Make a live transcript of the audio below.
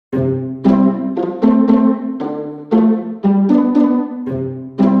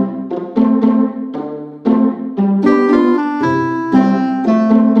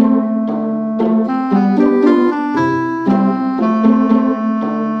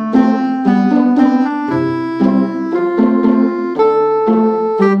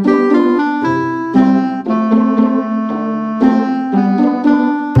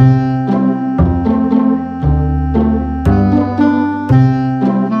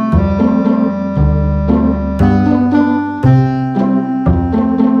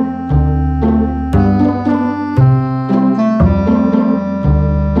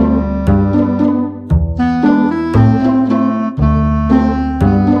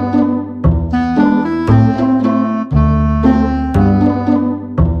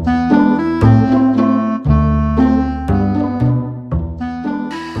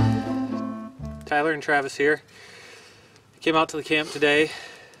Travis here. I came out to the camp today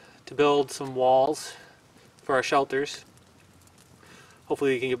to build some walls for our shelters.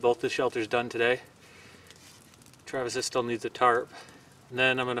 Hopefully we can get both the shelters done today. Travis still needs a tarp. And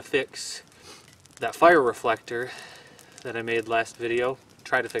then I'm going to fix that fire reflector that I made last video.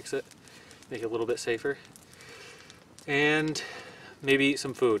 Try to fix it, make it a little bit safer. And maybe eat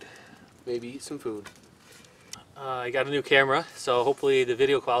some food. I got a new camera, so hopefully the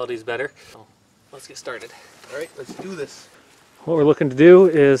video quality is better. So let's get started. Alright, let's do this. What we're looking to do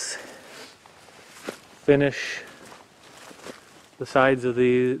is finish the sides of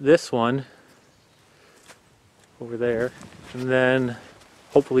this one over there, and then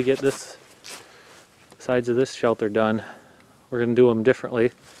hopefully get this sides of this shelter done. We're going to do them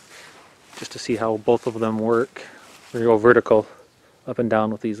differently just to see how both of them work. We're going to go vertical up and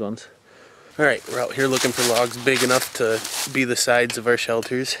down with these ones. Alright, we're out here looking for logs big enough to be the sides of our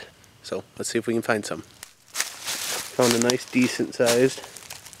shelters. So let's see if we can find some. Found a nice decent sized,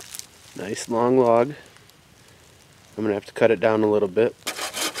 nice long log. I'm gonna have to cut it down a little bit.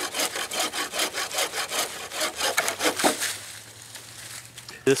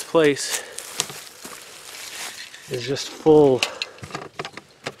 This place is just full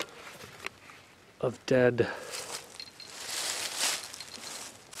of dead.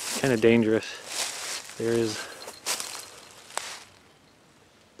 Kind of dangerous. There is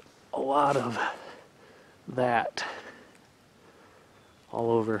a lot of that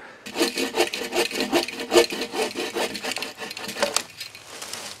all over.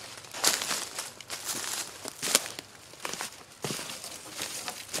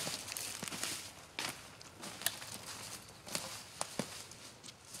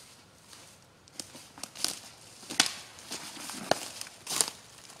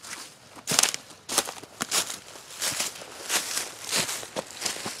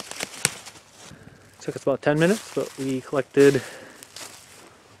 Took us about 10 minutes, but we collected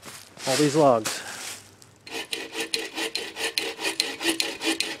all these logs.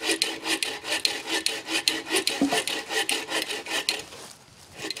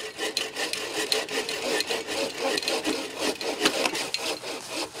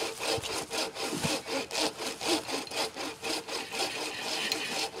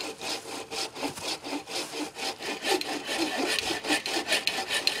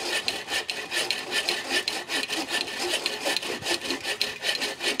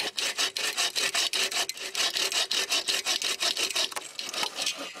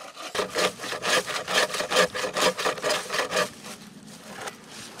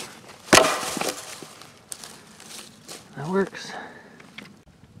 That works.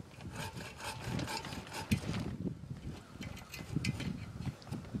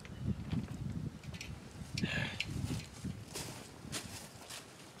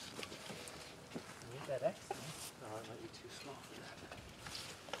 That X? No, it might be too small for that.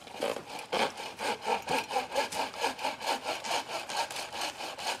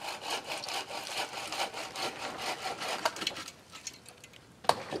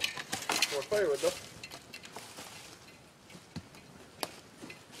 More firewood though.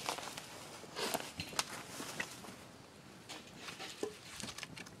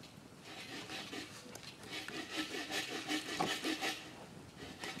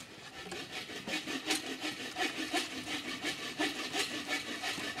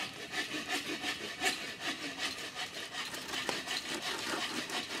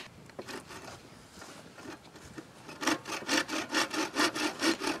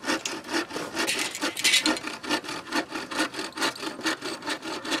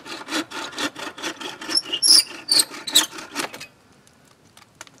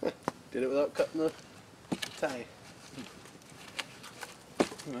 Did it without cutting the tie.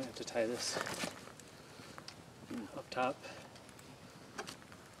 You might have to tie this up top.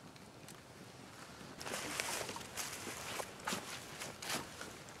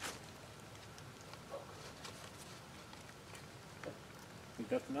 Think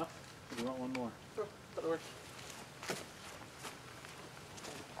that's enough? Or do you want one more? Sure, that'll work. Let's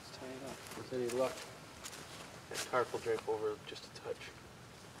tie it up. With any luck, that tarp will drape over just a touch.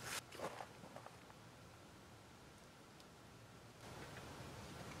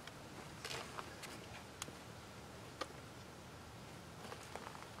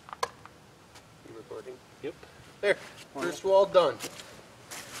 Recording. Yep. There, first wall done.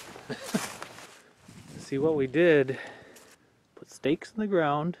 See what we did? Put stakes in the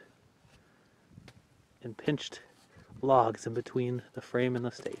ground and pinched logs in between the frame and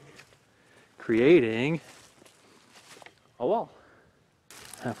the stake, creating a wall.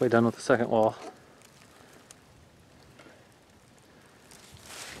 Halfway done with the second wall.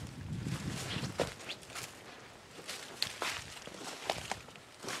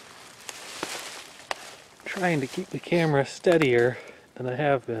 trying to keep the camera steadier than I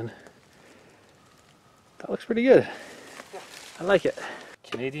have been. That looks pretty good. I like it.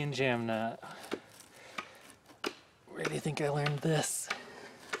 Canadian jam knot. Where do you think I learned this?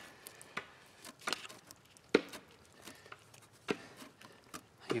 I'll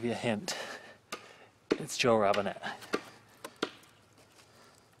give you a hint. It's Joe Robinette.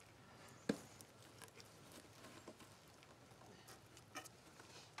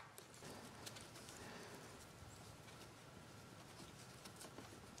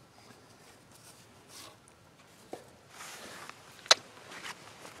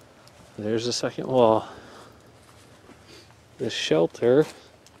 There's the second wall. This shelter,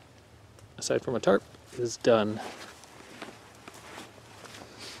 aside from a tarp, is done.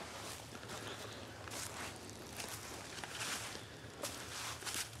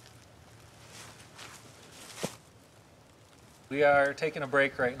 We are taking a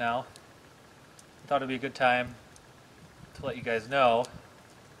break right now. I thought it'd be a good time to let you guys know,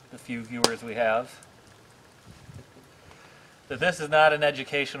 the few viewers we have, that this is not an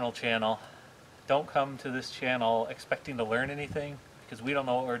educational channel. Don't come to this channel expecting to learn anything, because we don't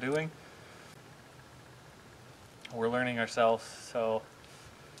know what we're doing. We're learning ourselves, so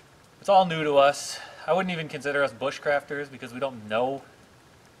it's all new to us. I wouldn't even consider us bushcrafters because we don't know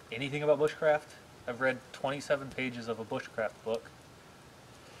anything about bushcraft. I've read 27 pages of a bushcraft book.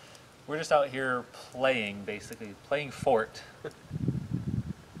 We're just out here playing, basically, playing fort.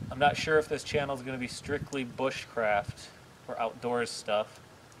 I'm not sure if this channel is going to be strictly bushcraft or outdoors stuff.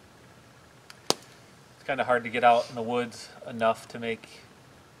 It's kind of hard to get out in the woods enough to make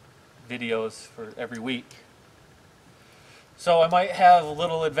videos for every week. So I might have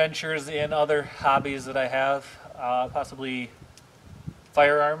little adventures in other hobbies that I have, possibly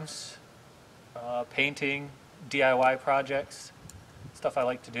firearms, painting, DIY projects, stuff I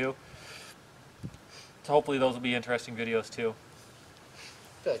like to do. So hopefully those will be interesting videos too.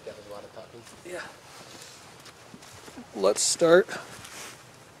 I feel like that was a lot of talking. Yeah. Let's start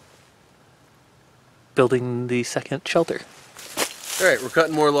building the second shelter. Alright, we're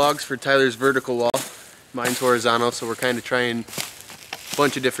cutting more logs for Tyler's vertical wall. Mine's horizontal, so we're kind of trying a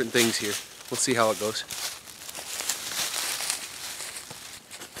bunch of different things here. We'll see how it goes.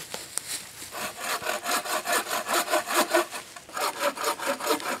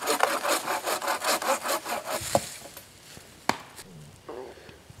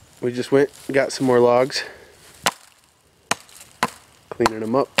 We just went and got some more logs, cleaning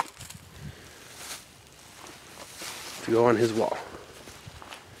them up to go on his wall.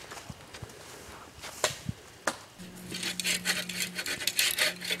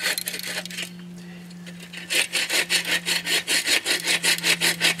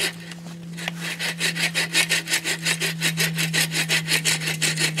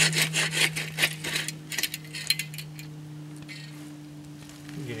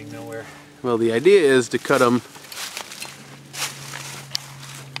 Getting nowhere. Well, the idea is to cut them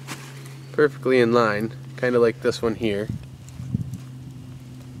perfectly in line, kind of like this one here,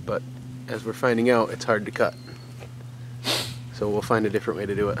 but as we're finding out, it's hard to cut, so we'll find a different way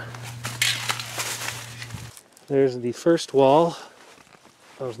to do it. There's the first wall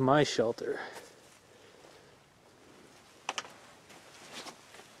of my shelter.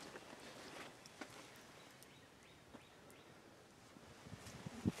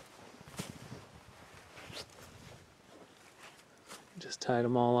 Just tied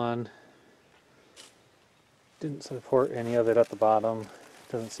them all on. Didn't support any of it at the bottom.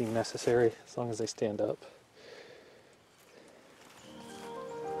 Doesn't seem necessary as long as they stand up.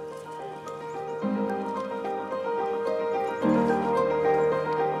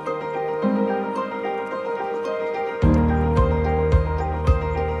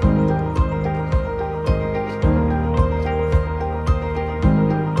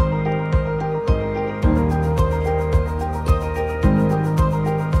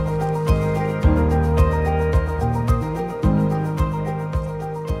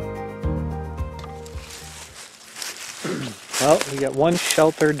 Well, we got one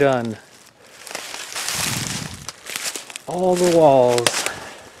shelter done. All the walls.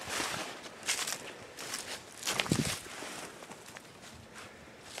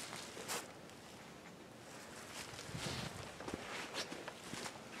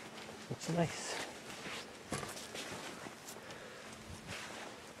 Looks nice.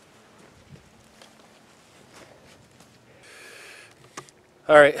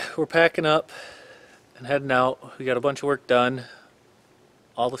 All right, we're packing up and heading out. We got a bunch of work done.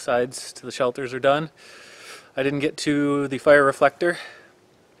 All the sides to the shelters are done. I didn't get to the fire reflector,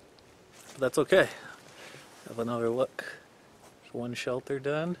 but that's okay. Have another look. There's one shelter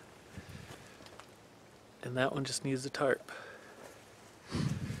done. And that one just needs a tarp.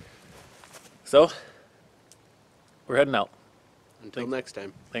 So, we're heading out. Until next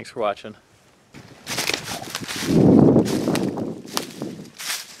time. Thanks for watching.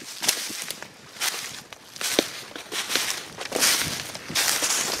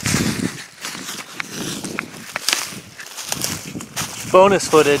 Bonus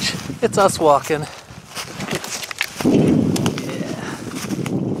footage. It's us walking.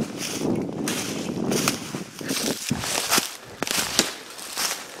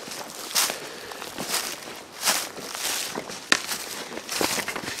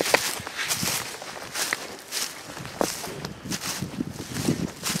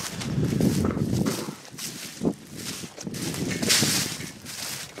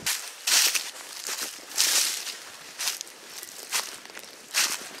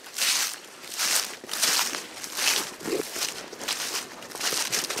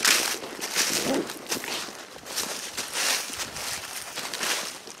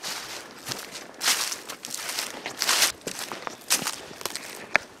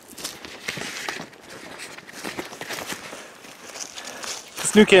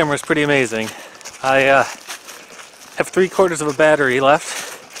 This new camera is pretty amazing. I have 3/4 of a battery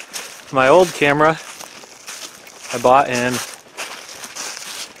left. My old camera I bought in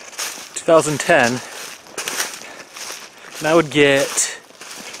 2010, and I would get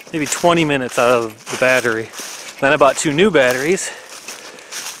maybe 20 minutes out of the battery. Then I bought 2 new batteries,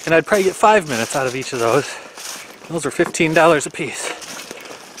 and I'd probably get 5 minutes out of each of those. Those were $15 a piece.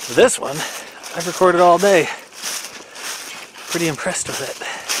 This one, I've recorded all day. Pretty impressed with it.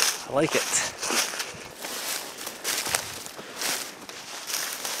 I like it.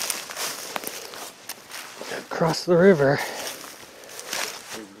 Across the river.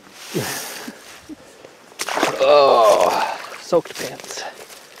 Oh, soaked pants.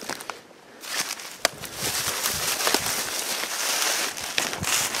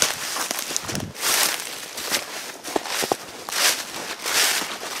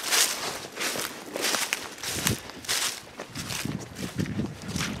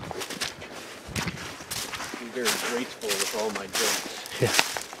 Very graceful with all my jokes. Yeah.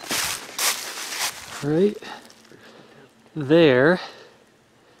 Right there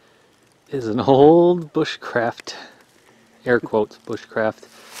is an old bushcraft, air quotes, bushcraft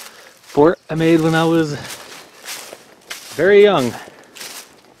fort I made when I was very young.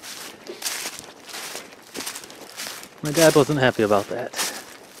 My dad wasn't happy about that.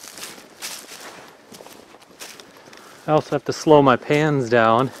 I also have to slow my pans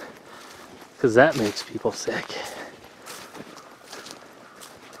down because that makes people sick.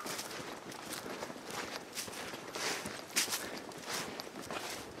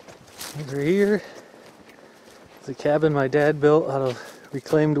 Over here is a cabin my dad built out of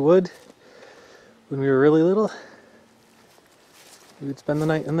reclaimed wood when we were really little. We would spend the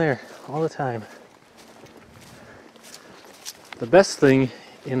night in there all the time. The best thing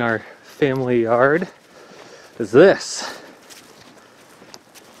in our family yard is this.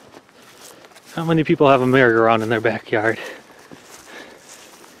 How many people have a merry-go-round in their backyard?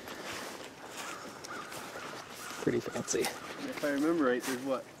 Pretty fancy. If I remember right, there's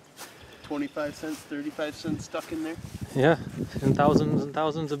what? 25 cents, 35 cents stuck in there? Yeah, and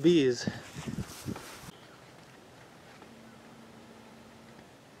thousands of bees.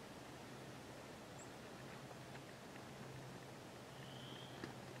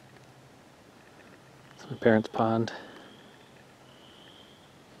 It's my parents' pond.